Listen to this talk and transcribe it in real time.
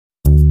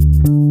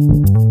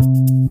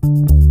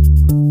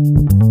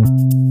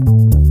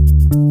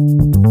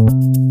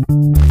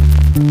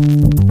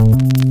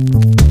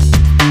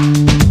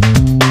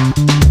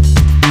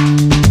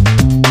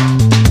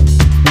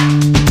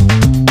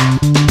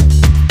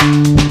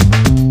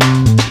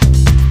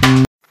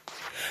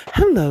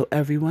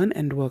everyone,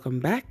 and welcome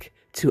back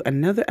to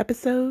another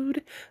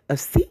episode of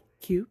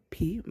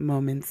CQP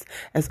Moments.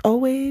 As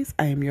always,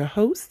 I am your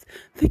host,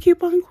 the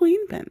Coupon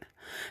Queen Pen.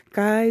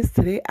 Guys,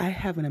 today I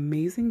have an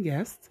amazing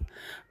guest,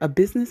 a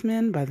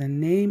businessman by the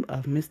name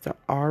of Mr.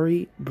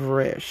 Arie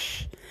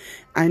Brish.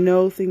 I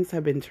know things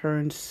have been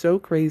turned so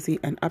crazy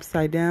and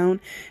upside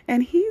down,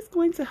 and he's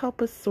going to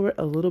help us sort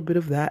a little bit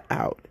of that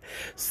out.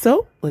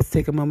 So let's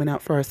take a moment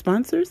out for our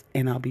sponsors,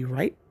 and I'll be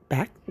right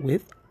back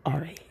with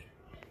Arie.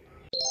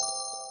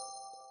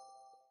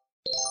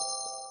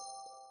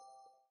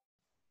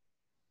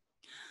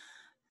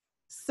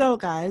 So,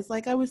 guys,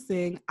 like I was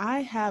saying,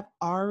 I have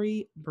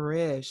Arie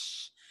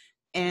Brish.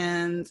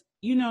 And,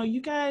 you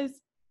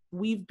guys,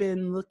 we've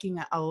been looking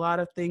at a lot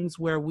of things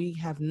where we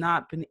have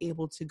not been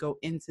able to go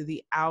into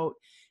the out,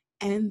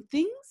 and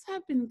things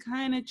have been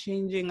kind of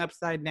changing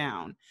upside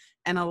down.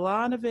 And a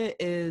lot of it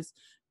is,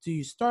 do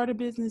you start a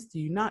business?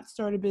 Do you not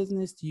start a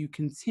business? Do you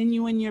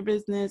continue in your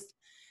business?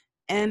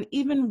 And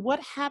even what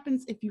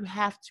happens if you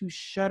have to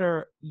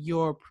shutter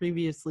your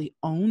previously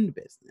owned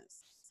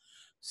business?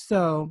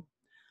 So,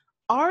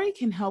 Arie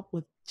can help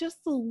with just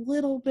a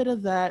little bit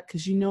of that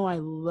because I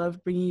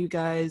love bringing you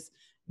guys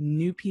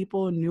new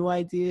people, new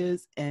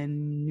ideas,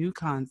 and new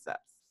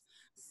concepts.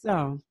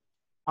 So,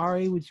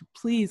 Arie, would you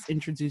please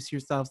introduce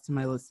yourselves to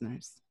my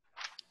listeners?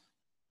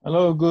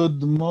 Hello,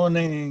 good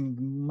morning.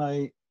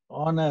 My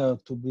honor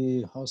to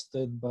be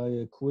hosted by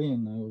a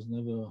queen. I was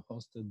never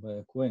hosted by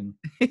a queen.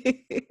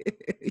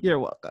 You're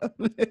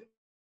welcome.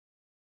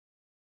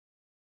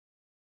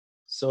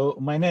 So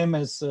my name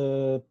is,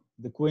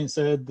 the queen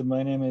said,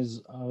 my name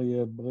is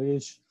Arie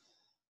Brish.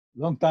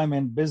 Long time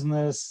in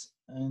business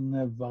in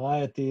a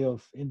variety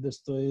of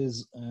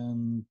industries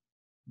and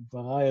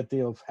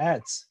variety of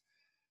hats.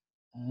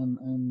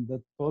 And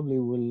that probably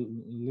will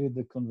lead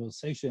the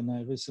conversation.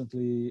 I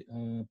recently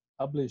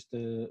published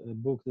a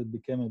book that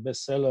became a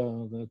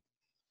bestseller that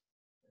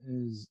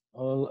is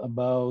all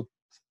about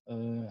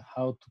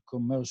how to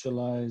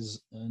commercialize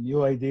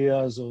new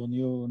ideas or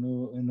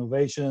new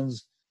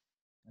innovations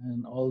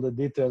and all the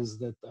details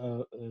that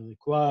are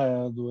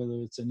required,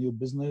 whether it's a new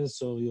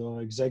business or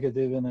you're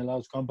executive in a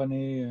large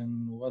company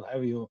and what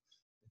have you.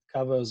 It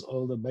covers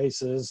all the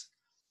bases.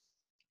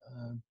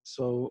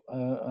 So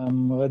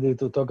I'm ready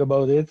to talk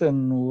about it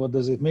and what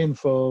does it mean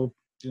for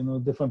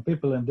different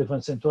people in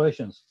different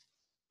situations.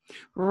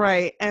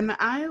 Right. And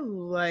I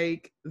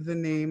like the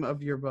name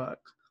of your book,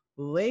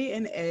 Lay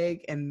an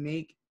Egg and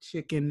Make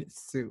Chicken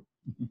Soup.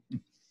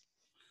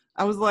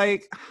 I was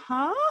like,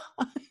 huh?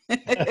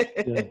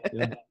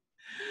 Yeah.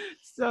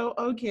 So,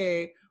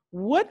 okay.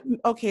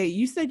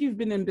 You said you've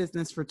been in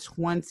business for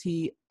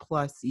 20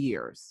 plus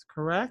years,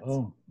 correct?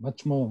 Oh,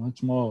 much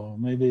more.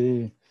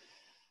 Maybe,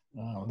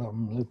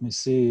 let me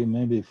see,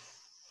 maybe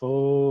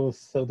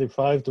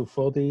 35 to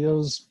 40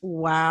 years.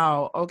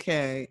 Wow.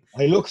 Okay.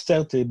 I look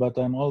 30, but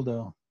I'm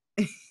older.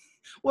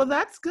 Well,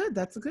 that's good.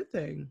 That's a good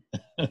thing.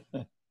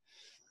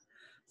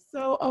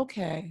 So,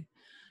 okay.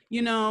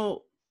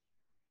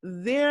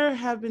 There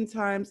have been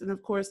times, and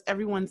of course,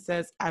 everyone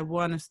says, I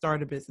want to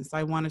start a business.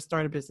 I want to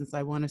start a business.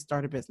 I want to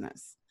start a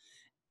business.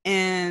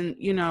 And,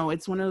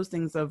 it's one of those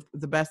things of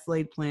the best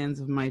laid plans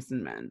of mice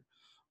and men.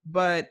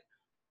 But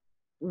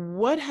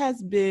what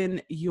has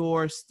been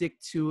your stick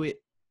to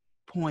it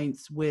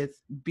points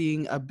with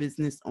being a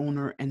business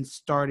owner and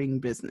starting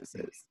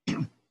businesses?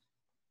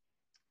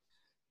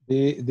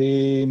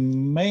 The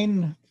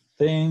main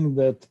thing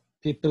that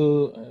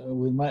people,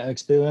 with my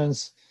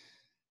experience,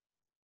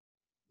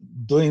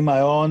 doing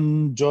my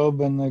own job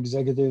and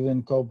executive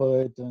in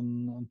corporate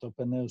and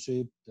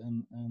entrepreneurship,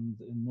 and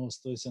in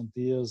most recent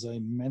years, I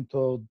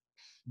mentored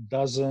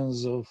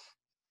dozens of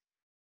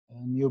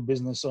new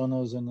business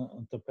owners and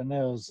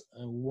entrepreneurs.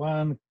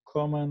 One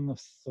common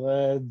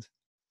thread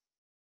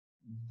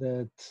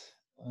that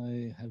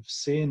I have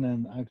seen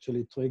and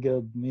actually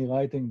triggered me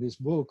writing this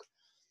book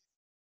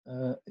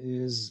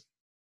is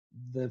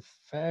the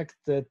fact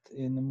that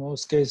in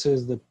most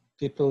cases, the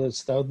people that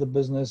start the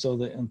business or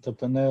the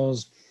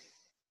entrepreneurs,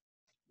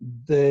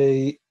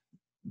 they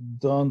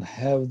don't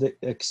have the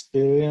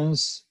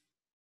experience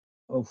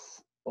of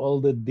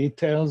all the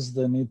details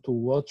they need to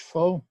watch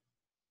for.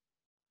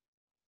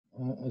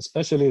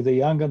 Especially the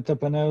young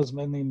entrepreneurs.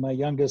 My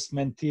youngest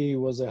mentee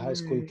was a high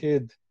school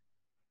kid.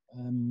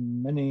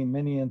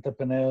 Many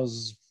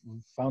entrepreneurs,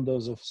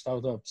 founders of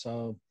startups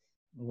or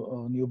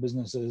new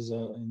businesses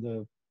in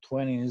the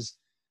 20s.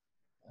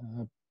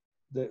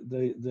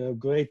 They're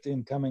great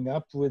in coming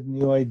up with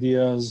new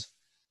ideas,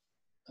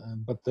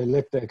 but they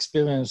lack the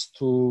experience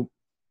to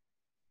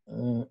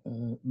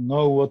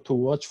know what to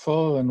watch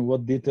for and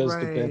what details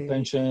to pay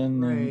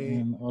attention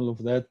and all of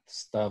that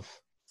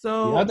stuff.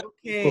 So, the other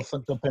group of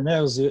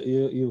entrepreneurs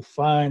you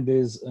find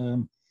is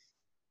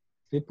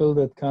people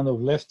that kind of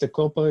left the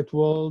corporate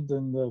world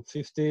in the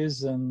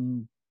 50s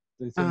and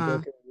they think,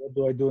 okay, what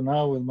do I do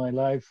now with my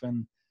life?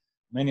 And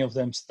many of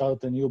them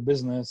start a new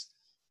business.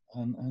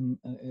 And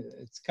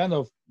it's kind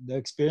of the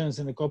experience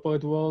in the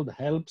corporate world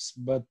helps,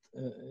 but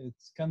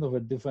it's kind of a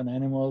different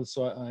animal.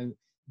 So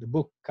the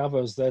book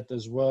covers that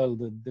as well,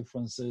 the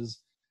differences,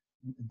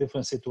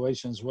 different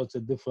situations. What's the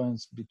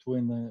difference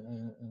between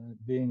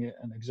being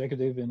an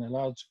executive in a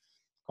large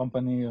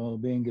company or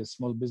being a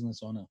small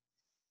business owner?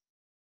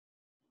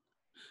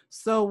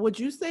 So, would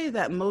you say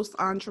that most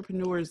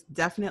entrepreneurs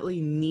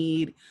definitely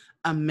need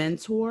a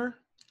mentor?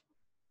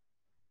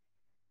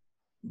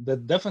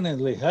 That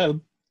definitely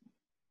help.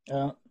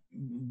 Uh,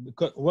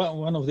 because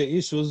one of the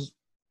issues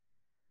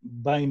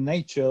by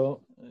nature,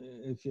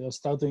 if you're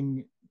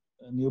starting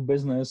a new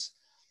business,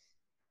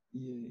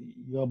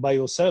 you're by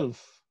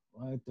yourself,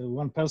 right?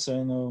 One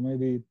person or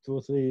maybe two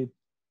or three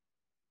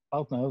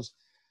partners,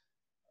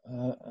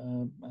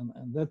 and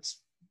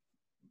that's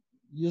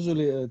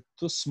usually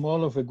too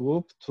small of a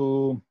group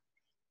to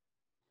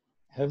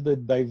have the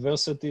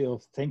diversity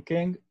of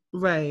thinking,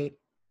 Right,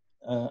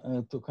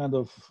 to kind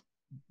of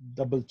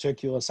double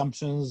check your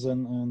assumptions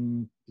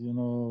and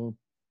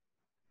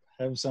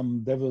have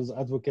some devil's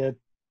advocate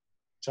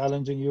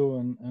challenging you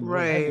and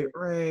what have right, you.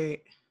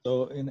 right,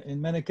 So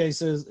in many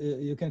cases,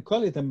 you can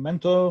call it a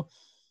mentor.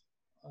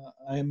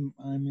 I'm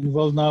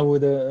involved now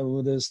with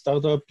a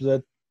startup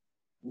that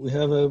we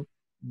have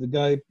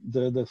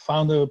the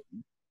founder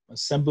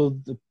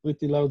assembled a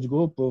pretty large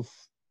group of,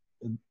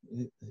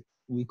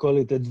 we call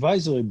it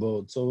advisory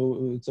board.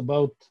 So it's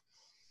about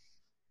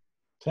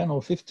 10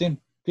 or 15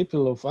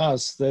 people of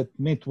us that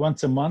meet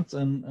once a month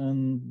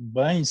and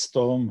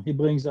brainstorm. He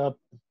brings up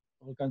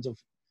all kinds of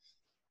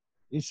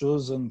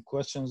issues and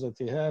questions that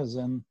he has,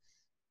 and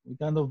we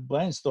kind of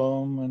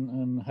brainstorm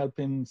and help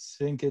him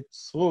think it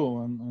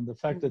through. And the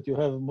fact that you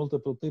have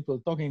multiple people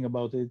talking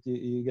about it,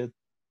 you get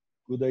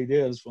good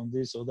ideas from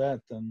this or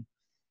that, and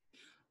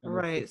kind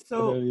of put right.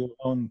 together So, your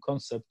own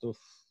concept of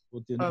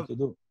what you need uh, to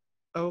do.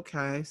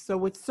 okay. So,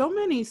 with so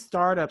many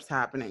startups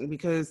happening,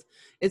 because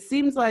it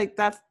seems like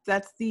that's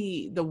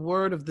the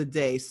word of the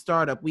day,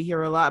 startup. We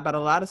hear a lot about a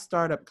lot of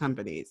startup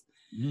companies.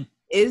 Mhm.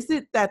 Is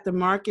it that the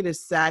market is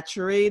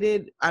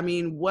saturated? I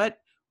mean, what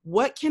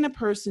can a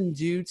person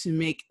do to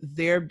make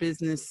their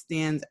business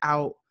stand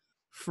out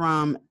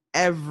from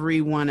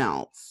everyone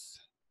else?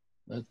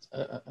 That's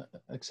an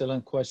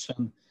excellent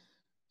question.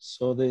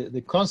 So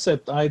the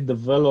concept I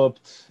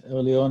developed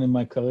early on in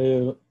my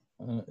career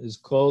is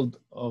called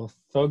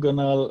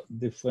orthogonal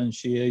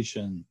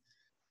differentiation.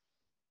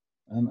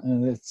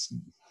 And it's,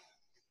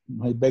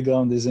 my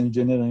background is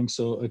engineering,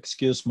 so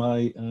excuse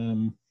my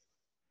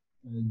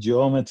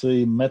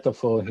geometry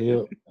metaphor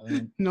here.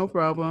 No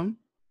problem.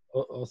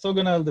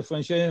 Orthogonal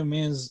differentiation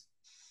means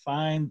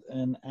find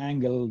an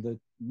angle that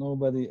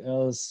nobody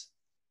else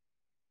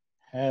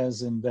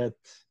has in that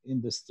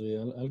industry.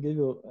 I'll give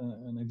you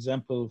an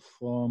example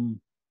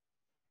from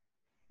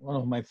one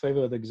of my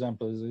favorite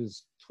examples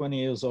is 20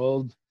 years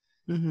old.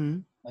 Mm-hmm.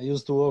 I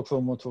used to work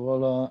for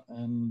Motorola,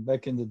 and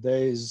back in the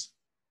days,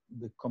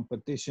 the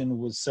competition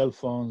with cell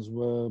phones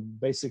were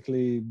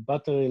basically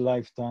battery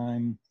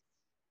lifetime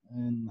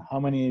and how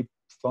many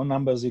phone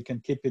numbers you can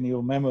keep in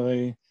your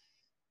memory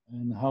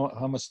and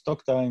how much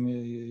talk time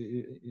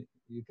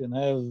you can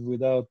have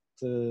without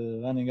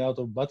running out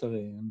of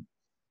battery. And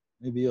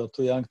maybe you're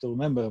too young to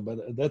remember,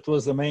 but that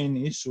was the main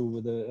issue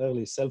with the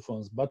early cell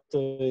phones: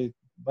 battery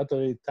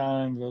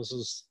time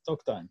versus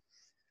talk time.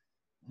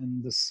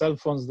 And the cell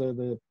phones,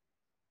 the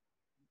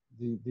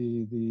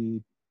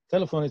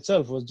telephone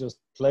itself was just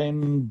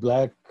plain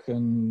black,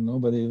 and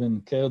nobody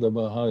even cared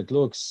about how it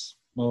looks,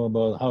 more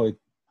about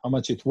how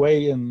much it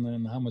weighs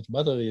and how much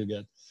battery you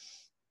get.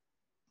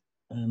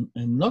 And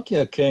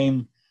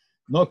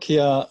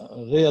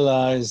Nokia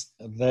realized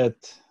that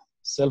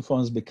cell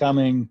phones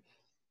becoming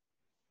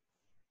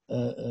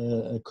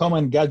a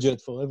common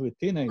gadget for every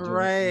teenager. And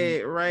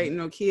Right, right.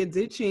 Nokia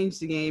did change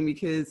the game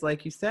because,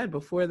 like you said,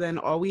 before then,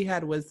 all we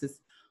had was this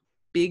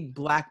big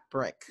black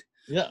brick.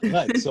 yeah,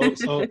 right. So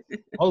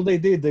all they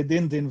did, they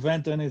didn't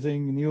invent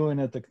anything new in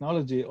a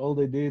technology. All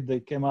they did, they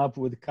came up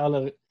with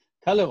color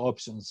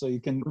options. So you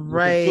can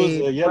choose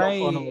Right, a yellow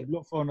phone or a right,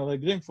 blue phone or a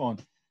green phone,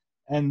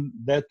 and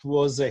that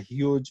was a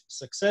huge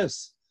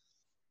success.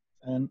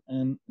 And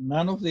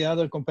none of the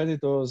other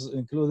competitors,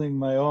 including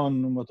my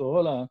own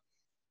Motorola,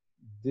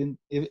 didn't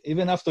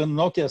even after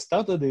Nokia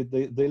started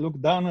it. They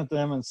looked down at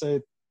them and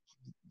said,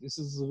 "This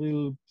is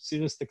real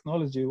serious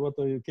technology. What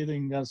are you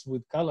kidding us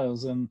with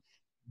colors?"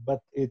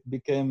 But it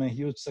became a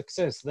huge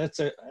success. That's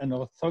an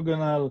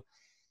orthogonal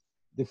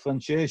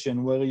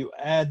differentiation where you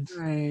add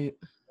right.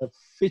 a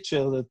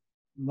feature that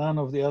none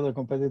of the other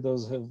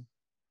competitors have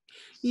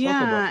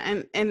thought about.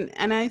 Yeah,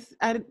 and I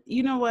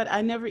you know what?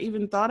 I never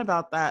even thought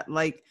about that.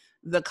 Like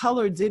the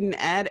color didn't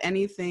add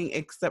anything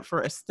except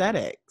for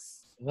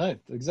aesthetics, Right,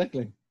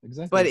 exactly,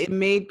 but exactly, it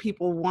made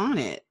people want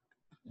it.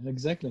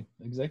 exactly.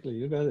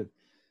 You got it.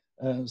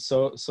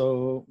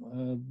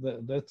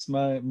 That's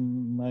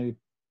my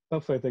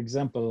perfect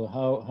example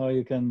how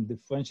you can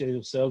differentiate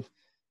yourself.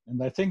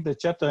 And I think the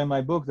chapter in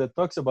my book that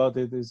talks about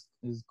it is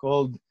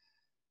called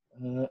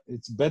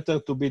 "It's better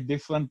to be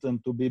different than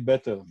to be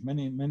better."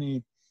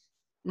 Many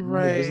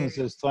Right.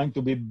 businesses trying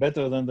to be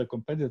better than the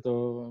competitor.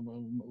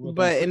 What I'm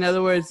But in saying,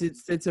 other words,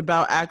 it's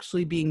about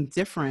actually being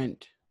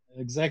different.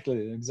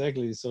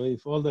 Exactly. So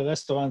if all the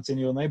restaurants in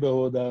your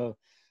neighborhood are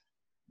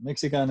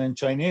Mexican and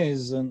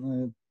Chinese,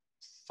 and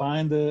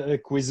find a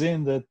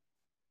cuisine that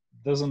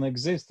doesn't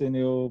exist in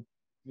your,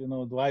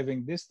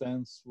 driving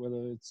distance,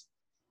 whether it's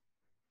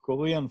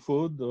Korean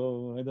food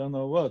or I don't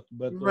know what,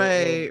 but or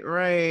Right,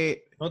 right.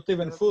 not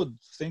even food.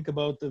 Think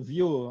about the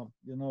view.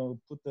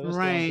 Put the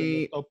restaurant in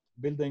the Right. top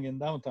building in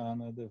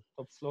downtown at the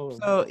top floor.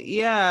 So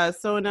yeah,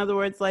 so in other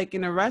words, like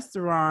in a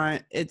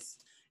restaurant, it's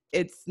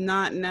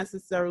not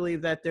necessarily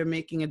that they're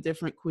making a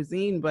different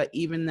cuisine, but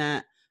even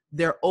that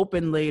they're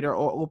open later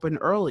or open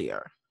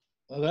earlier.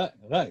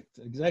 Right,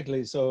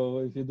 exactly. So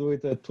if you do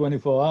it at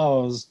 24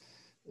 hours,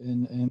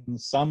 in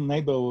some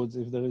neighborhoods,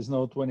 if there is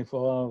no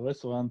 24-hour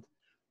restaurant,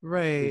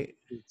 Right.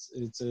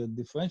 it's a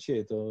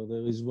differentiator.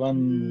 There is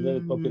one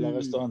very popular Mm.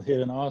 restaurant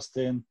here in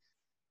Austin,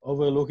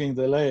 overlooking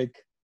the lake,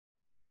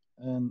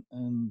 and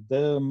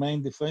their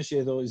main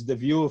differentiator is the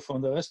view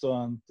from the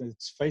restaurant.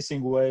 It's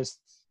facing west.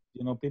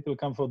 People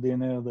come for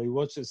dinner. They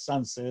watch the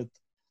sunset.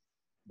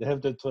 They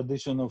have the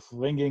tradition of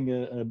ringing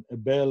a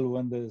bell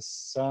when the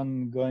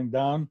sun going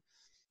down,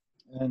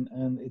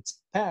 and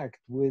it's packed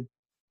with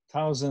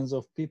thousands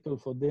of people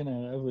for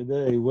dinner every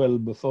day. Well,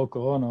 before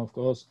Corona, of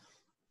course,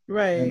 and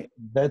Right.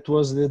 that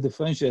was the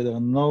differentiator.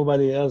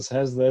 Nobody else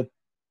has that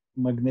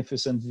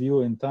magnificent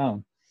view in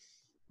town.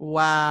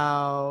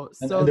 Wow.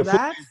 And So the food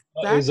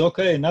that's is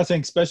okay.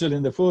 Nothing special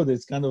in the food.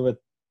 It's kind of a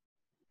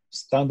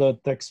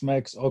standard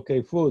Tex-Mex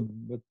okay food,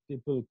 but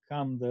people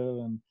come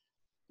there and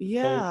pay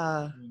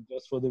yeah.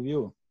 just for the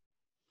view.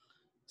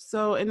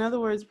 So, in other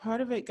words,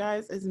 part of it,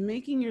 guys, is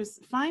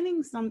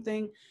finding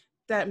something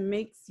that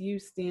makes you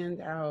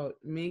stand out,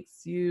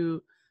 makes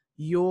you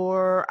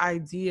your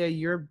idea,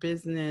 your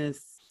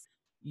business,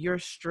 your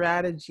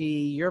strategy,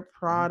 your Mm-hmm.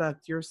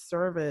 product, your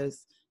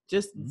service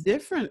just Mm-hmm.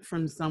 different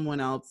from someone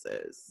Yeah,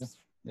 else's.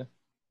 yeah,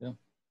 yeah,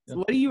 yeah.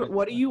 So Right,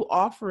 what are right. you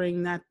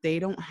offering that they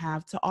don't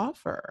have to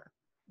offer?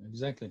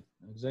 Exactly.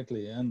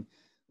 And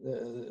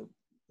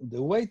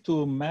the way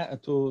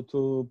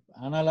to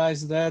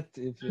analyze that,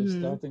 if you're Mm-hmm.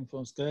 starting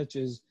from scratch,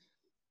 is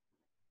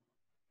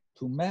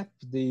to map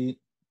the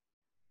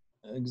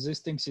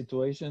existing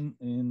situation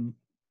in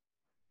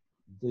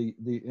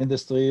the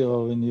industry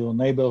or in your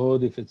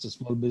neighborhood, if it's a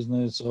small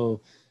business, or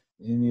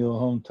in your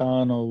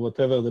hometown, or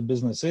whatever the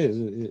business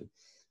is.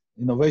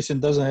 Innovation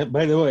doesn't have,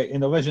 by the way,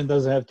 innovation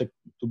doesn't have to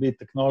be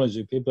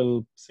technology.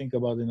 People think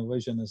about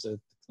innovation as a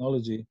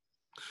technology,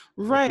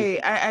 but Right.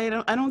 I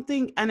don't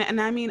think and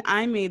I mean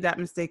I made that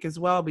mistake as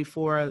well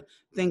before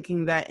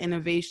thinking that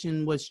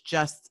innovation was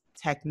just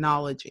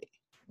technology.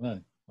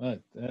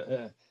 right.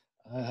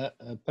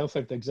 A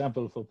perfect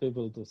example for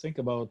people to think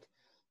about: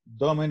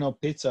 Domino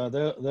Pizza.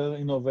 Their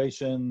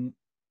innovation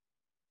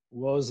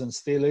was and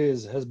still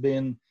has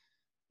been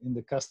in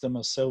the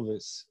customer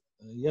service.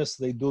 Yes,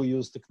 they do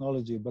use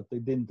technology, but they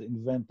didn't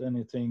invent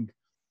anything.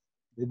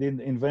 They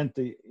didn't invent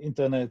the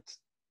internet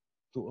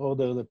to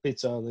order the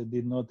pizza. They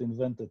did not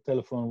invent the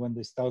telephone when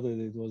they started.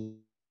 It was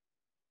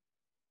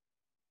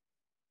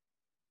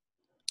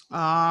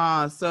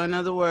Ah, so in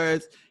other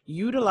words,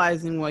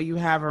 utilizing what you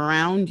have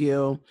around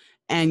you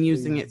and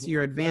using it to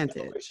your that advantage.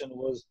 innovation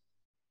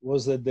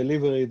was the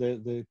delivery,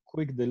 the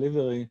quick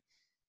delivery,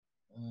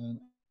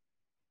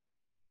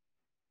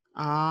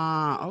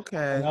 Ah, and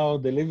okay. our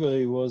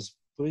delivery was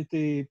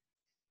pretty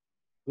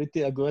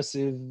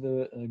aggressive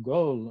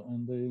goal.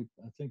 And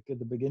I think at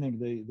the beginning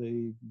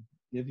they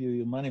give you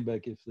your money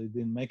back if they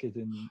didn't make it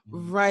in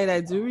Right, I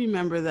do 2 hours.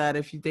 remember that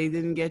if they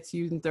didn't get to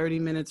you in 30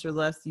 minutes or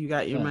less, you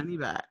got your Right. money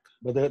back.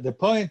 But the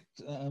point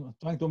I'm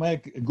trying to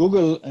make: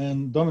 Google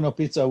and Domino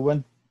Pizza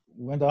went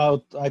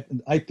out,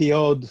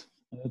 IPO'd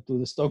to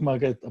the stock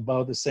market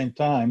about the same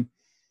time,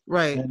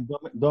 Right. and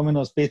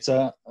Domino's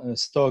Pizza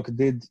stock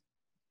did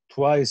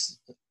twice,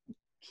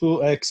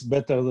 2x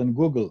better than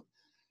Google.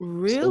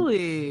 So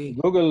Really?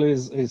 Google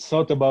is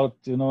thought about,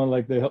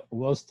 like the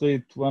Wall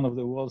Street, one of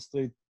the Wall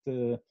Street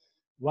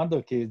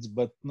wonder kids,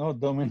 but no,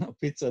 Domino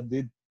Pizza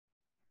did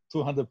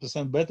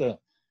 200% better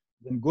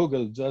than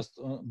Google, just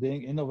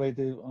being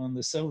innovative on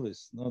the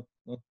service,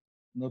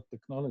 not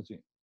technology.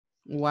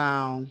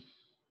 Wow.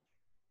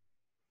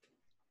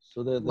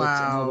 So that's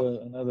Wow.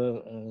 another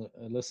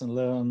lesson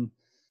learned.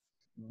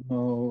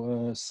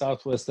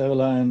 Southwest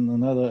Airline,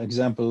 another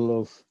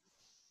example of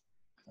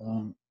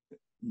um,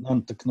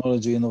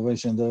 non-technology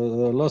innovation. There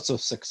are lots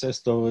of success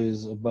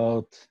stories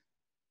about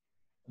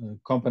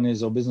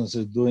companies or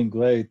businesses doing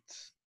great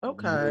with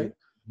Okay.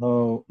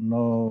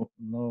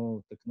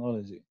 no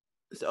technology.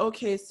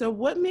 Okay, so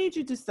what made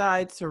you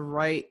decide to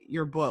write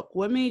your book?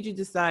 What made you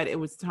decide it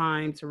was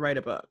time to write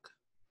a book?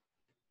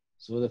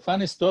 So the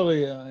funny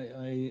story,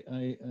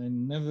 I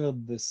never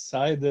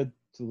decided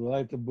to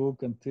write a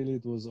book until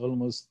it was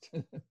almost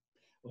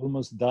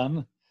almost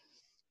done.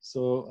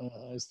 So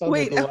I started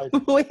Wait, to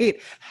write.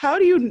 wait. How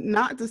do you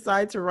not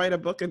decide to write a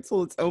book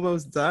until it's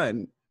almost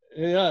done?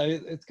 Yeah,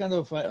 it's kind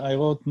of, I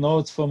wrote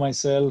notes for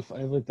myself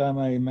every time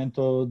I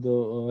mentored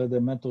or had a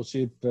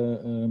mentorship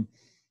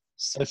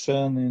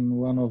session in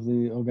one of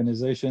the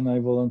organization I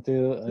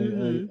volunteer.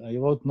 Mm-hmm. I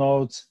wrote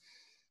notes.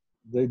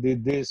 they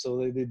did this or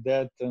they did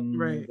that, and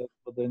Right. that's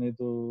what they need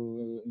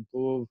to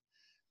improve.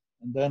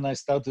 And then I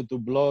started to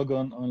blog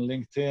on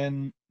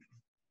LinkedIn,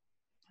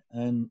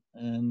 and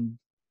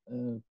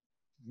uh,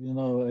 you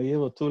know, a year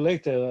or two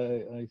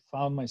later, I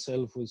found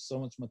myself with so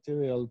much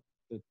material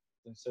that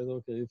I said,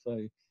 okay, if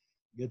I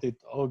get it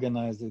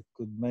organized, it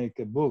could make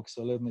a book.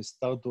 So let me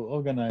start to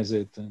organize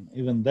it. And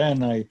even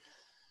then,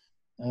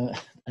 uh,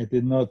 I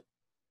did not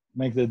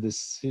make the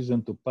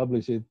decision to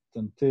publish it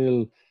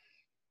until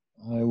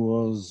I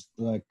was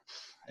like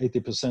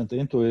 80%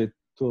 into it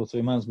 2 or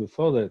 3 months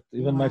before that.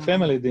 Even my Wow.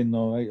 family didn't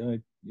know.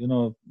 You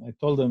know, I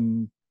told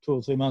them 2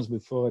 or 3 months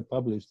before I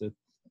published that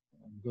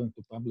I'm going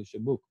to publish a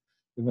book,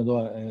 even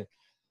though I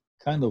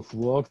kind of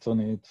worked on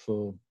it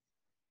for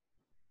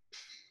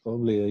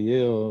probably a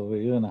year or a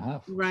year and a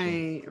half or so.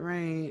 Right,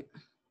 right.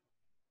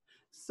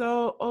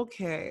 So,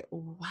 okay.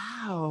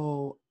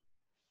 Wow.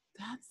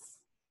 That's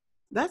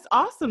that's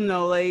awesome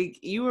though. Like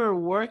you were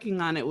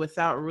working on it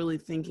without really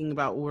thinking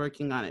about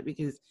working on it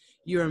because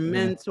you're Yeah.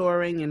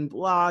 mentoring and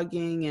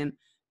blogging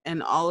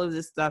and all of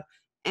this stuff.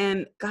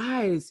 And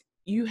guys,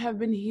 you have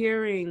been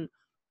hearing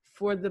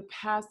for the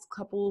past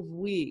couple of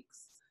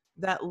weeks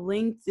that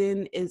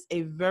LinkedIn is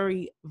a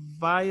very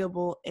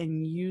viable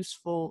and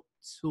useful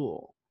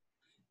tool.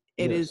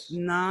 It is Yes.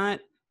 not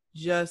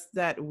just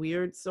that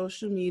weird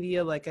social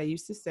media, like I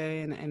used to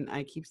say, and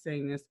I keep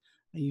saying this,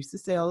 I used to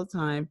say all the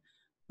time,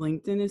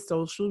 LinkedIn is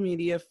social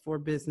media for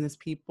business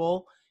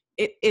people.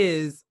 It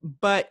is,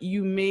 but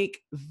you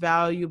make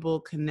valuable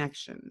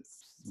connections.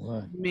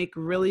 Right. You make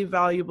really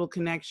valuable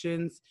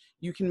connections.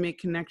 You can make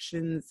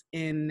connections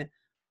in,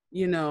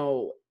 you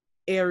know,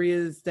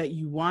 areas that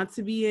you want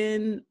to be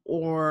in,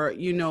 or,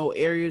 you know,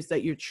 areas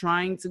that you're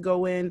trying to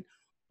go in,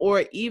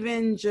 or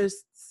even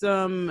just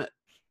some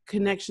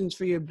connections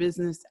for your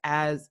business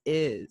as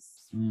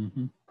is. Hmm.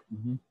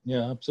 Hmm.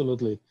 Yeah,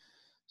 absolutely.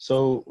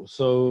 So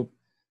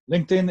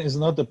LinkedIn is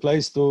not a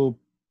place to,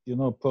 you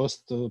know,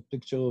 post a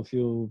picture of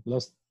you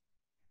last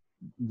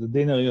the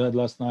dinner you had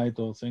last night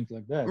or things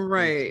like that. It's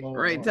Right,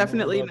 right. more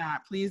Definitely about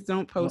not. Please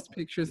don't no, post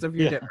pictures of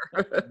your yeah,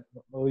 dinner.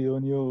 or your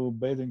new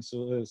bathing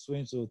suit,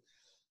 swimsuit.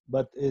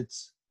 But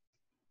it's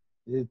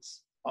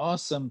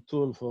awesome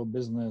tool for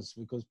business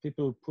because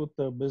people put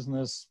their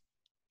business,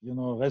 you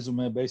know,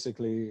 resume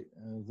basically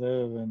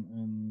there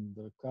and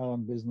the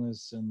current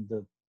business and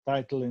the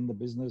title in the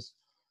business.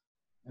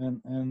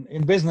 And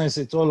in business,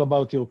 it's all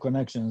about your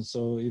connections.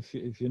 So if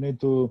you need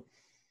to,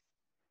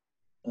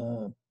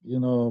 you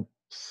know,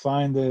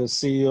 find the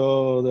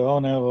CEO, the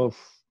owner of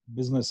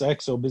business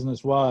X or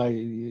business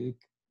Y,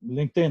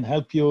 LinkedIn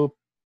help you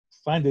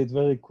find it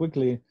very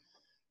quickly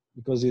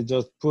because you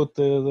just put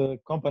the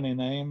company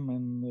name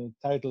and the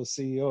title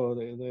CEO.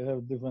 They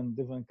have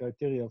different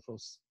criteria for,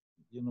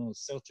 you know,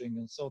 searching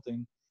and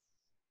sorting,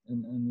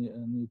 and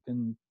you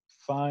can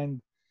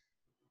find,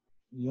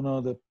 you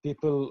know, the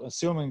people,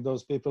 assuming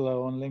those people are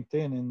on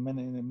LinkedIn.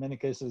 In many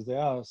cases they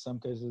are, some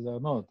cases they are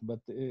not, but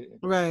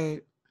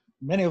Right.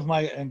 many of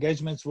my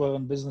engagements were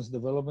in business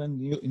development,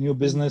 new Mhm.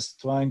 business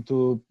trying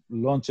to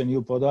launch a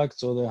new product,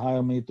 so they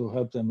hire me to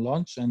help them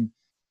launch. And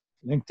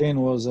LinkedIn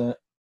was an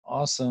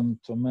awesome,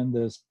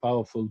 tremendous,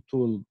 powerful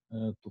tool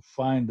to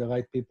find the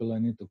right people I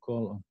need to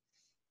call on.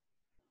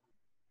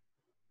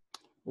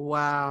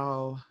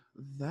 Wow.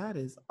 That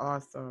is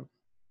awesome.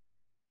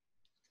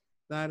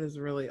 That is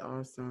really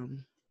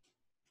awesome.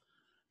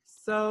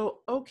 So,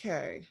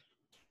 okay.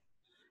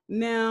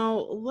 Now,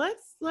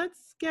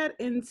 let's get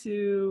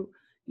into,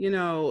 you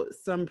know,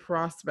 some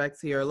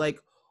prospects here. Like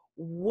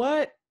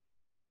what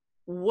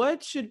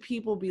what should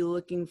people be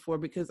looking for?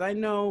 Because I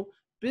know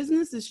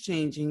business is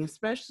changing,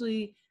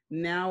 especially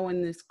now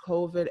in this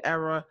COVID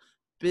era,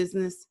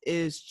 business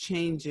is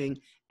changing.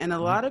 And a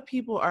Mhm. lot of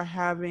people are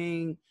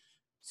having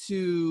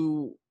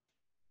to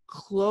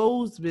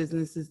close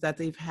businesses that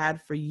they've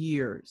had for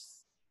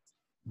years.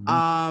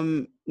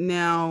 Mhm.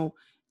 Now,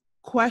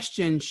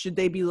 question, should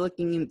they be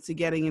looking into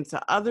getting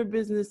into other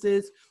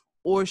businesses,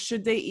 or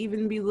should they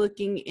even be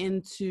looking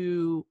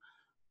into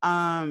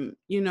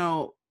you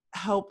know,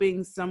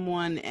 helping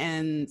someone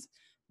and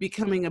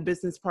becoming a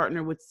business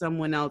partner with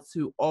someone else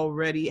who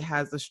already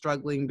has a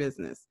struggling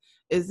business?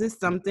 Is this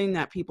something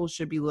that people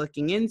should be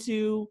looking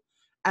into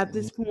at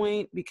this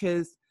point?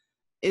 Because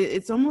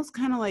it's almost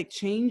kind of like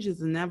change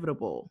is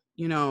inevitable,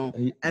 you know,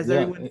 as Yeah,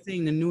 everyone's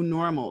saying, the new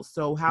normal.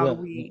 So how do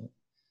yeah. we?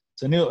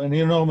 It's a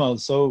new normal.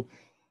 So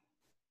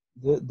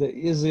the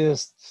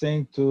easiest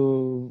thing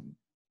to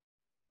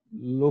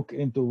look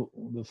into,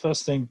 the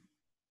first thing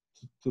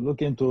to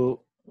look into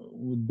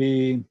would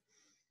be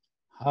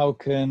how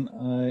can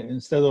I,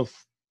 instead of,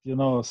 you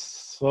know,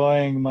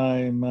 throwing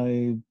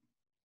my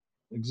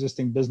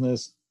existing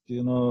business,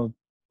 you know,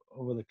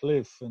 over the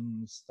cliff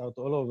and start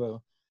all over,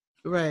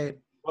 Right,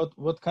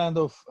 what kind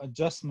of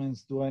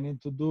adjustments do I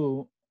need to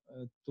do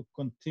to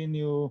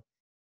continue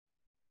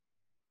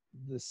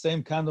the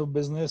same kind of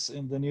business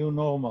in the new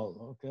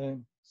normal? Okay,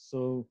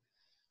 so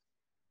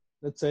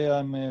let's say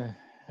I'm a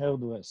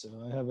hairdresser,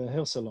 I have a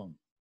hair salon,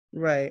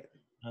 right,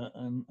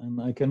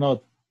 and I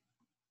cannot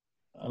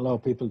allow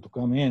people to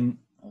come in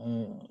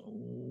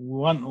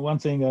one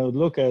thing I would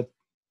look at,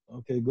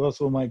 okay, go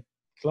through my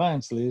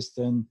clients list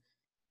and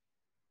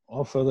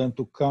offer them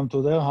to come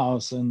to their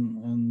house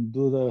and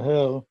do their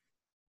hair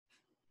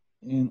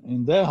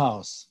in their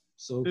house.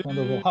 So kind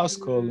of a house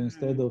call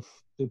instead Mm.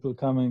 of people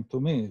coming to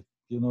me.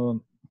 You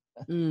know,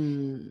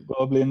 Mm.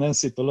 probably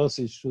Nancy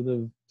Pelosi should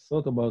have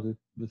thought about it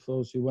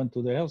before she went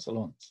to the hair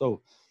salon.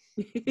 So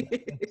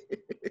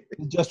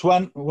just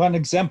one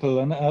example,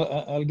 and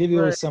I'll give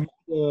you Right. some.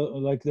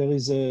 Like there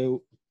is a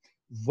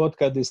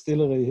vodka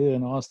distillery here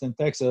in Austin,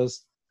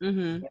 Texas.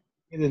 Mm-hmm.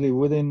 Immediately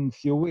within a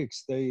few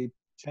weeks, they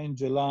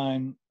changed the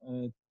line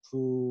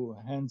to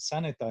hand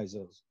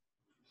sanitizers.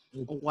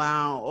 It's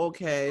Wow.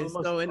 Okay.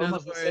 almost So in other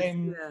almost the words,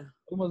 same yeah.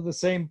 almost the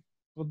same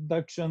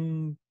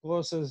production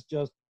process,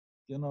 just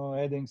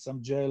adding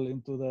some gel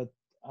into that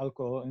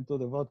alcohol into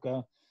the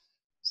vodka,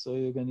 so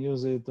you can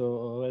use it,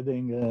 or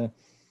adding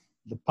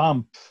the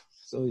pump,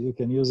 so you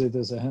can use it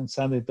as a hand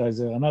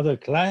sanitizer. Another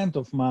client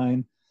of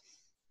mine,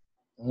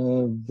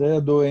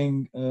 they're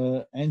doing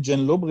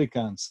engine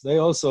lubricants. They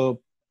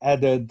also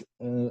added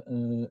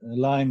a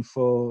line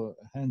for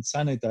hand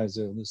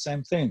sanitizer, the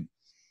same thing.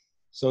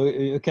 So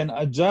you can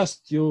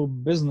adjust your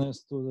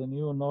business to the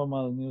new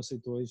normal, new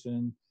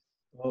situation.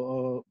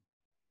 Or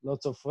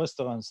lots of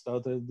restaurants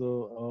started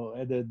or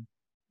added,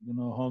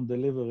 home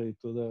delivery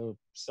to their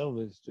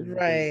service because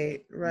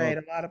Right. Right.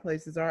 not A lot of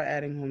places are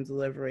adding home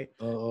delivery.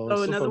 or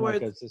So in other words,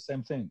 supermarkets, the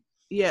same thing.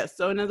 yeah.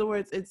 So in other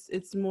words,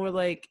 it's more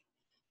like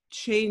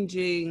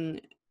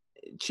changing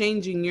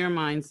changing your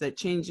mindset,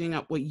 changing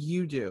up what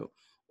you do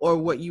or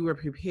what you were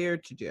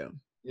prepared to do.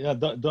 Yeah,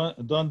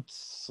 don't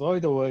throw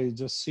it away.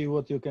 Just see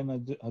what you can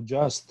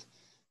adjust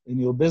in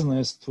your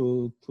business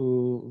to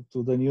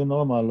the new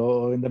normal.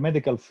 Or in the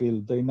medical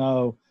field, they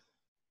now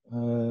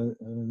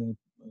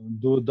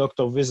do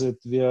doctor visit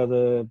via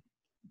the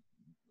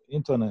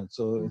internet.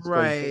 So it's called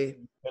Right.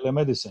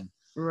 telemedicine.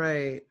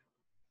 Right.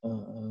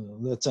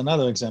 That's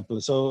another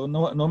example. So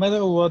no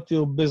matter what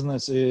your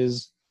business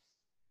is,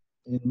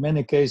 in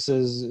many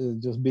cases,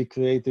 just be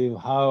creative.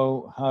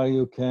 How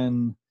you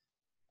can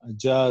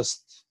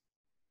adjust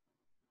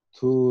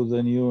to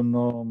the new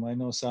norm. I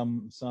know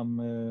some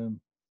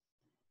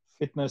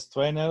fitness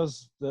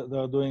trainers that they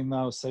are doing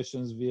now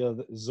sessions via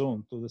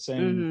Zoom to the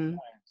same Mm-hmm.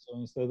 client. So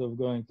instead of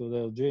going to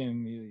their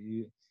gym,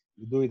 you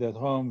do it at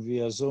home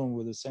via Zoom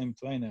with the same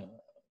trainer.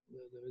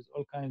 There is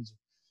all kinds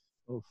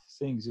of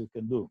things you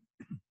can do.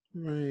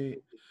 Right.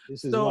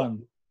 This is So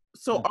one.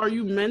 so Yeah. are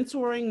you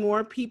mentoring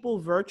more people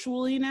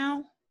virtually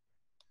now?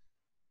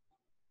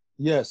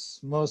 Yes,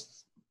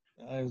 most,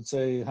 I would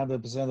say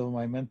 100% of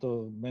my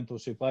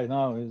mentorship right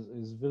now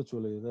is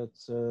virtually.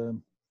 That's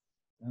and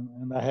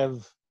I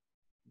have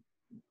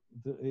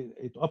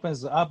it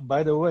opens up.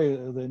 By the way,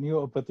 the new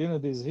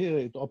opportunities here,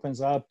 it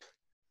opens up.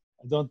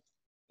 I don't.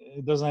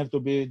 It doesn't have to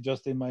be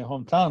just in my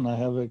hometown. I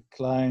have a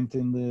client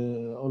in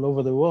the all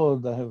over the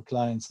world. I have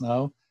clients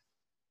now,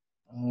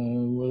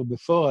 where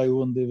before I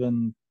wouldn't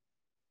even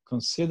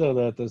consider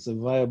that as a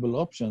viable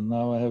option.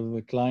 Now I have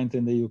a client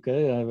in the UK.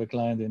 I have a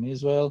client in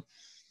Israel.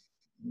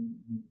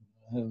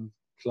 I have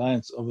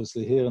clients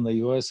obviously here in the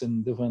US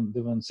in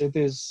different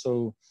cities.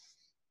 So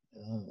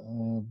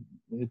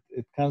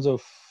it kind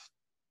of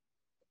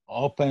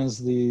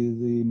opens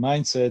the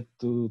mindset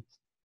to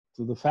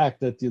the fact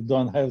that you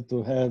don't have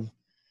to have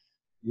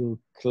your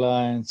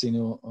clients in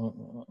your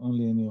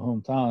only in your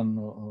hometown,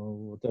 or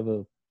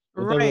whatever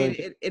Right. it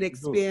is It you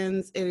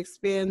do.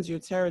 expands your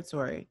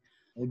territory.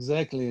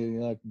 Exactly,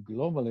 like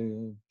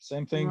globally.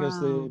 Same thing as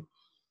the Wow.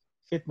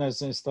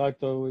 fitness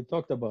instructor we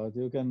talked about.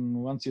 You can,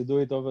 once you do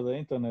it over the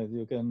internet,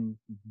 you can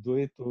do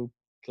it to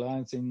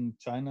clients in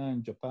China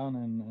and Japan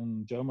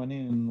and Germany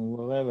and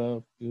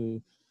wherever.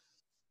 It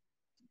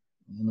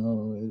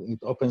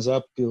opens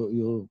up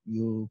your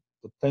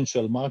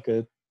potential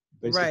market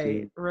Right,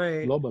 basically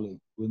right. globally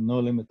with no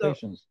So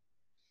limitations.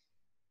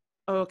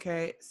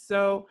 okay.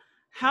 So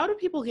how do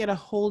people get a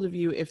hold of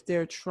you if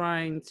they're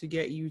trying to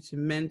get you to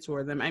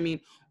mentor them? I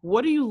mean,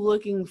 what are you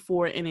looking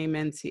for in a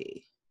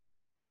mentee?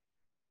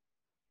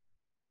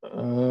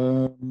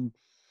 Um,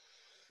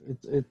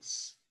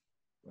 it's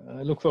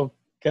I look for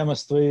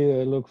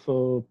chemistry. I look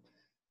for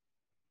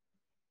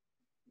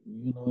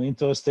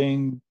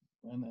interesting,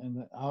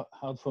 and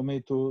hard for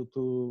me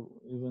to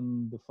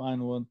even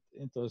define what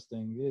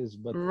interesting is,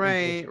 but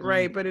Right, interesting.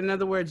 right. But in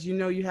other words,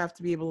 you have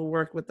to be able to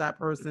work with that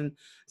person.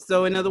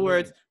 So in other Yeah.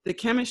 words, the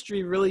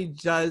chemistry really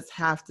does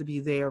have to be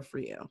there for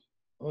you.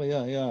 Oh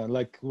yeah, yeah.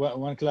 Like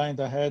one client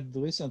I had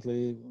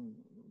recently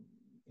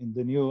in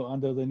the new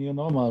under the new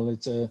normal.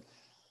 It's a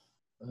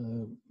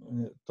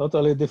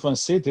totally different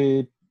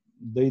city.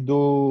 They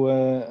do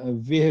a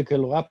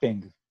vehicle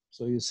wrapping,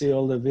 so you see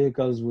all the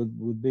vehicles with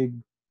big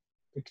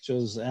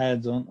pictures,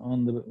 ads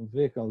on the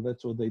vehicle.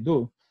 That's what they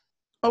do,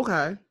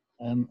 Okay.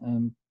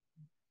 and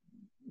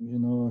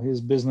his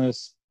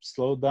business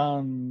slowed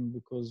down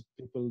because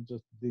people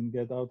just didn't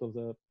get out of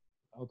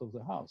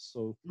the house.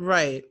 So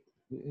Right.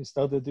 he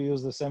started to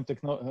use the same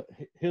technology.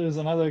 Here is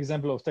another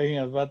example of taking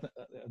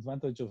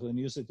advantage of a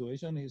new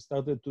situation. He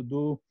started to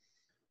do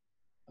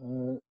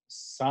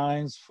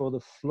signs for the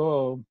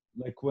floor,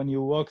 like when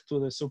you walk to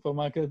the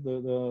supermarket, the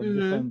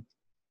Mm-hmm.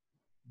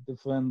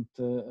 different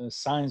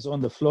signs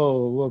on the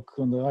floor. Walk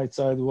on the right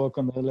side, walk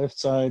on the left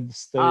side,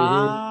 stay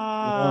here.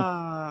 You know,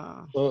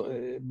 Ah,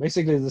 so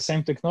basically the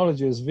same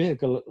technology as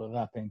vehicle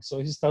wrapping. So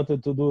he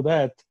started to do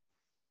that,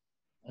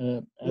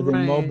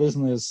 adding more right.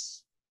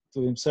 business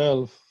to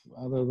himself,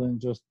 other than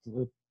just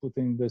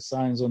putting the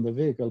signs on the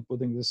vehicle,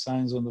 putting the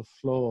signs on the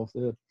floor of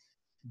the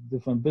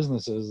different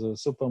businesses,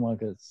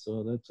 supermarkets.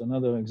 So that's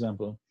another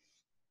example.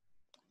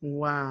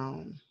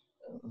 Wow.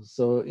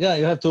 So yeah,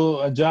 you have to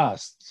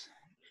adjust.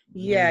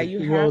 Yeah, The you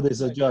key have word is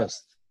to adjust.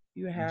 adjust.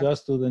 You have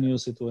Adjust to the new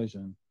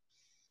situation.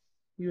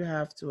 you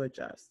have to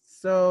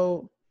adjust.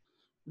 So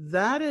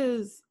that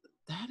is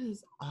that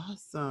is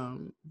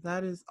awesome.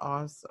 That is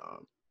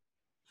awesome.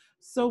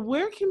 So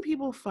where can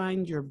people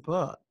find your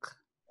book?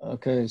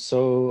 Okay,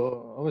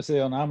 so obviously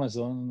on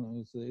Amazon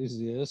is the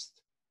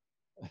easiest.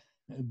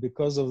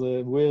 Because of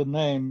the weird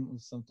name,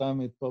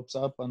 sometimes it pops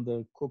up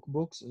under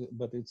cookbooks,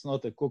 but it's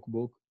not a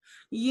cookbook.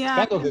 It's Yeah,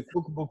 kind of a 'cause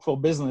cookbook for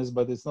business,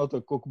 but it's not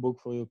a cookbook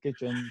for your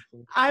kitchen.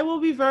 I will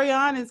be very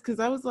honest because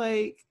I was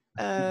like,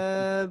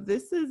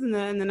 this isn't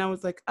it. And then I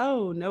was like,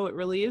 oh no, it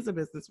really is a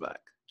business book.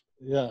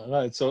 Yeah,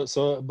 right.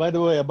 So by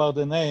the way, about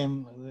the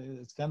name,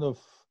 it's kind of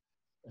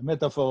a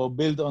metaphor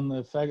built on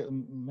the fact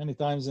many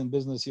times in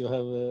business you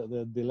have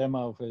the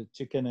dilemma of a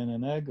chicken and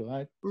an egg,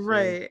 right?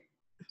 Right.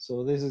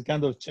 So this is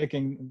kind of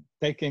taking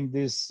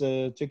this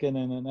chicken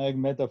and an egg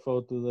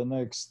metaphor to the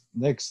next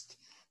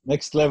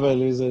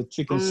level is a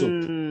chicken soup.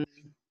 Mm,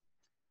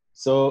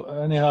 So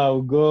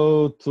anyhow,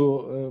 go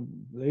to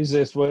the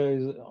easiest way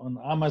is on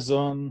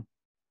Amazon.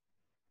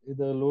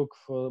 Either look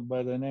for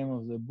by the name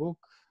of the book,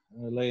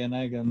 Lay an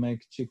Egg and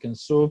Make Chicken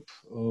Soup,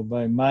 or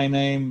by my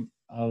name,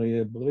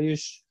 Arie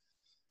Brish.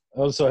 I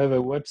also have a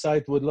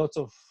website with lots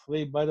of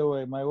free. By the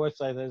way, my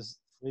website has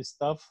free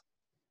stuff.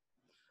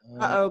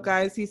 uh-oh,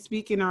 guys, he's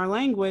speaking our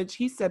language.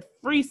 He said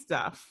free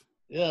stuff.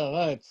 Yeah,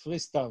 right, free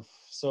stuff.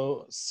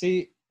 So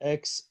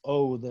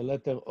CXO, the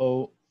letter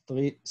O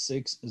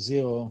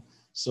 360.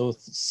 So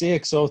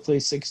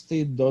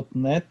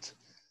CXO360.net.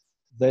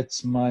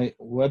 That's my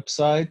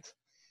website.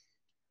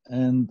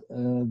 And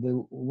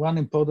the one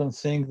important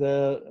thing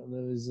there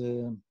is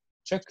a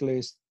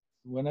checklist.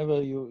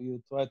 Whenever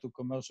you try to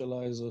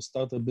commercialize or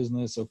start a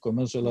business or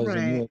commercialize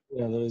a new Right.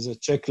 idea, there is a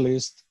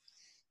checklist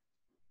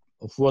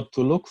of what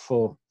to look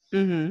for.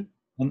 Mm-hmm.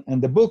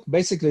 And the book,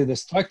 basically, the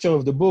structure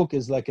of the book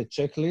is like a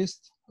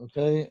checklist.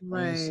 Okay,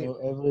 Right.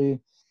 so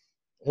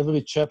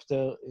every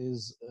chapter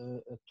is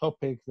a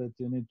topic that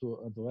you need to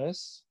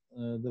address.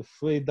 The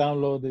free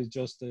download is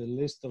just a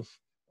list of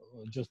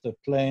just a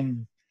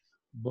plain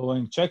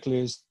boring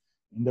checklist.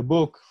 In the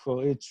book,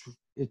 for each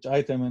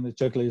item in the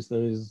checklist,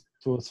 there is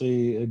 2 or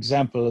 3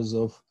 examples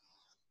of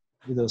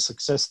either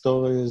success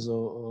stories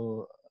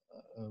or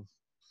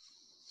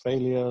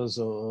failures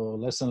or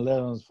lesson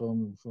learned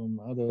from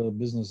other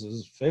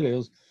businesses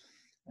failures.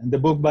 And the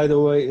book, by the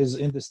way, is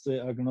industry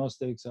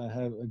agnostics. I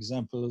have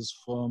examples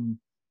from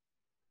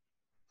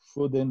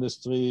food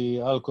industry,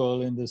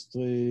 alcohol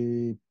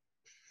industry,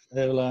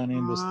 airline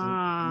industry,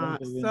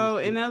 automotive So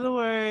industry. in other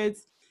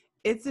words,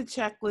 it's a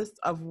checklist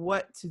of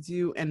what to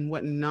do and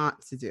what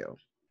not to do.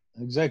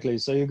 Exactly.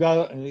 So you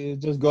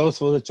just go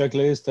through the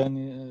checklist,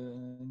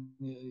 and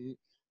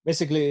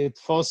basically it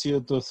forces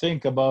you to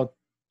think about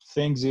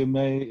things you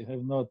may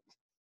have not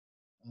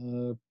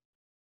uh,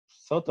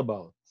 thought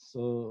about.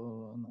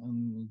 So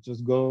and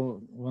just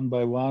go one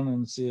by one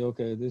and see.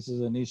 Okay, this is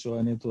an issue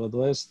I need to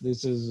address.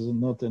 This is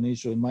not an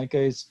issue in my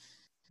case.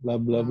 Blah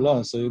blah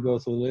blah. So you go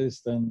through the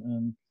list,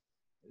 and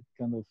it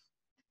kind of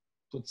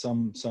put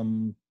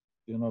some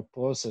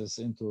process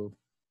into,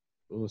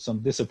 or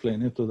some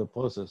discipline into the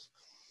process.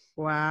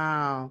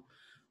 Wow.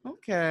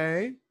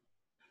 Okay.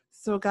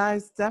 So,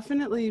 guys,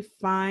 definitely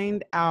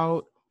find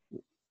out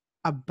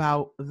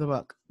about the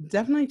book.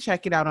 Definitely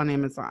check it out on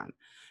Amazon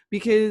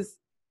because,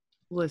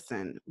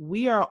 listen,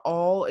 we are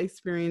all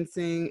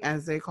experiencing,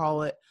 as they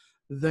call it,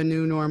 the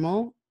new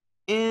normal.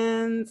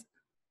 And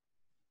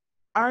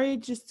Ari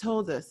just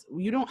told us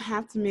you don't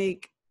have to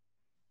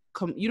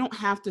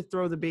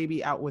throw the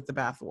baby out with the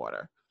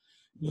bathwater.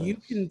 You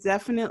Right. can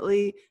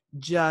definitely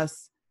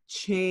just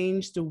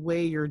change the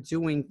way you're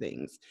doing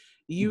things.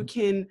 You Mhm.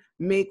 can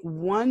make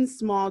one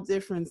small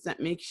difference that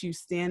makes you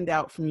stand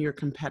out from your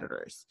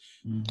competitors.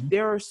 Mhm.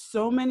 There are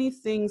so many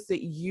things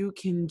that you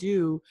can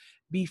do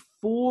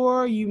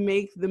before you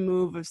make the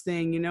move of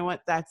saying, you know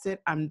what, that's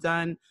it, I'm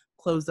done,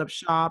 close up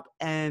shop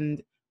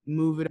and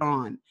move it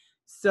on.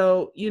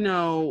 So,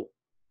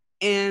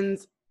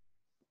 and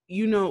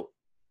you know,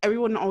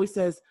 everyone always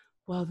says,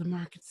 well, the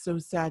market's so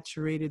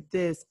saturated,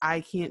 this,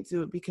 I can't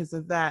do it because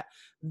of that.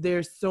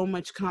 There's so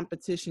much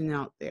competition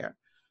out there.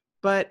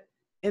 But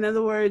in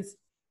other words,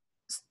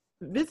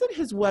 visit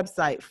his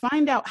website,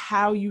 find out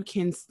how you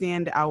can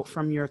stand out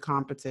from your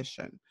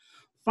competition.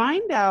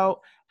 Find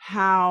out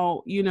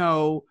how,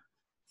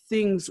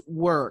 things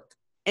work.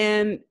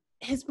 And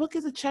his book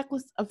is a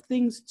checklist of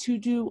things to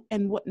do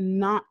and what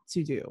not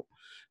to do.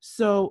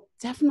 So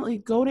definitely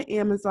go to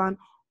Amazon.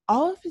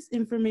 All of his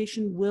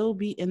information will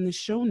be in the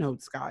show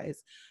notes,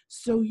 guys.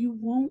 So you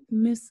won't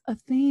miss a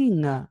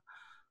thing.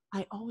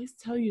 I always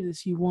tell you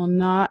this, you will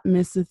not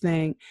miss a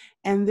thing.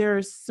 And there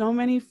are so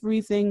many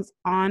free things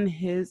on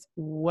his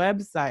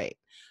website.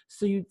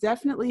 So you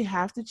definitely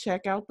have to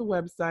check out the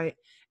website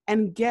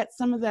and get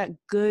some of that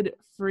good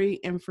free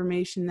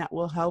information that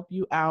will help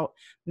you out,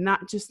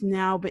 not just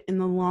now, but in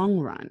the long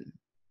run.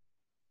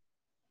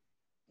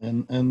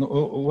 And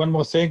one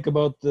more thing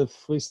about the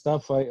free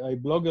stuff, I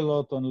blog a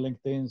lot on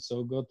LinkedIn,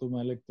 so go to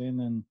my LinkedIn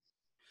and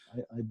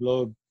I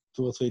blog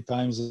 2 or 3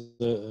 times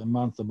a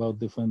month about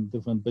different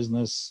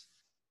business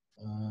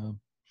uh,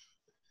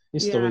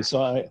 history. Yeah,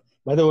 So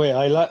by the way,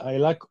 I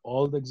like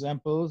all the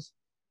examples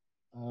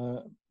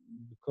uh,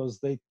 because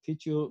they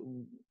teach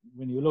you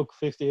when you look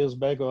 50 years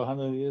back or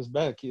 100 years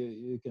back,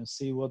 you can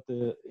see what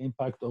the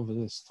impact of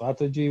the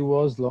strategy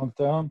was long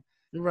term.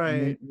 And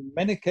right. in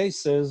many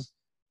cases,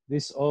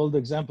 these old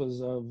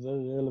examples are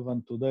very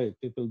relevant today.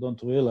 People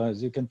don't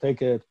realize you can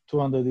take a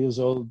 200 years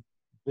old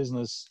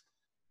business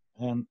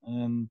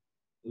and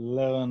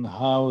learn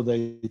how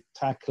they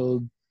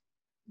tackled,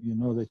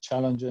 the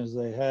challenges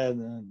they had,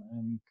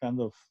 and kind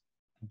of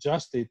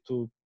adjust it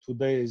to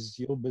today's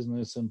your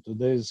business and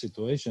today's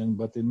situation.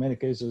 But in many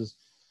cases,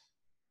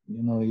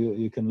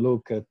 you can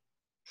look at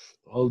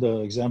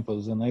older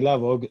examples, and I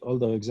love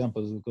older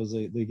examples because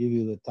they give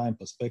you the time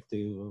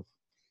perspective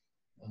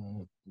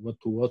of what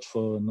to watch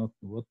for and not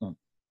what not.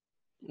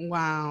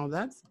 Wow,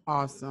 that's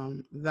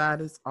awesome.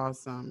 That is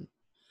awesome.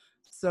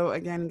 So,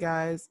 again,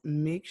 guys,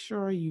 make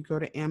sure you go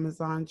to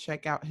Amazon,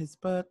 check out his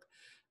book,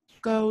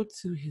 go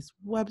to his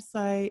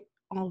website.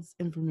 All this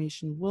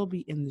information will be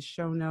in the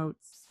show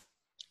notes.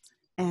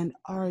 And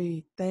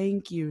Ari,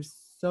 thank you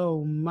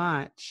so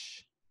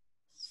much.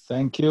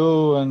 Thank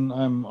you, and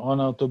I'm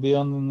honored to be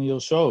on your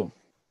show.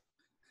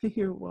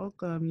 You're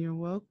welcome. You're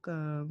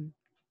welcome.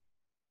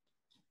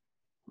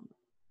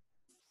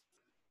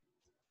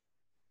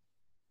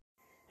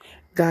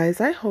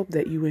 Guys, I hope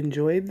that you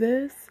enjoyed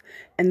this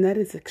and that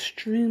is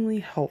extremely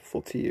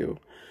helpful to you.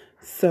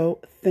 So,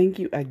 thank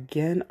you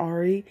again,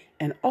 Ari,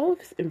 and all of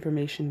this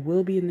information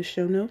will be in the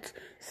show notes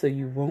so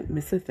you won't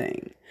miss a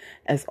thing.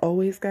 As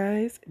always,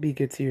 guys, be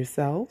good to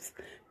yourselves,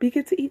 be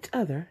good to each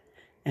other,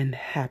 and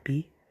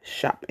happy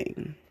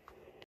shopping.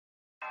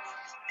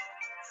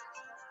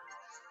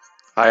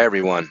 Hi,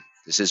 everyone.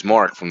 This is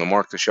Mark from the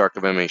Mark the Shark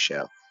of MMA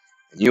show,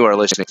 and you are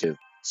listening to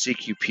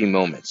CQP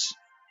Moments.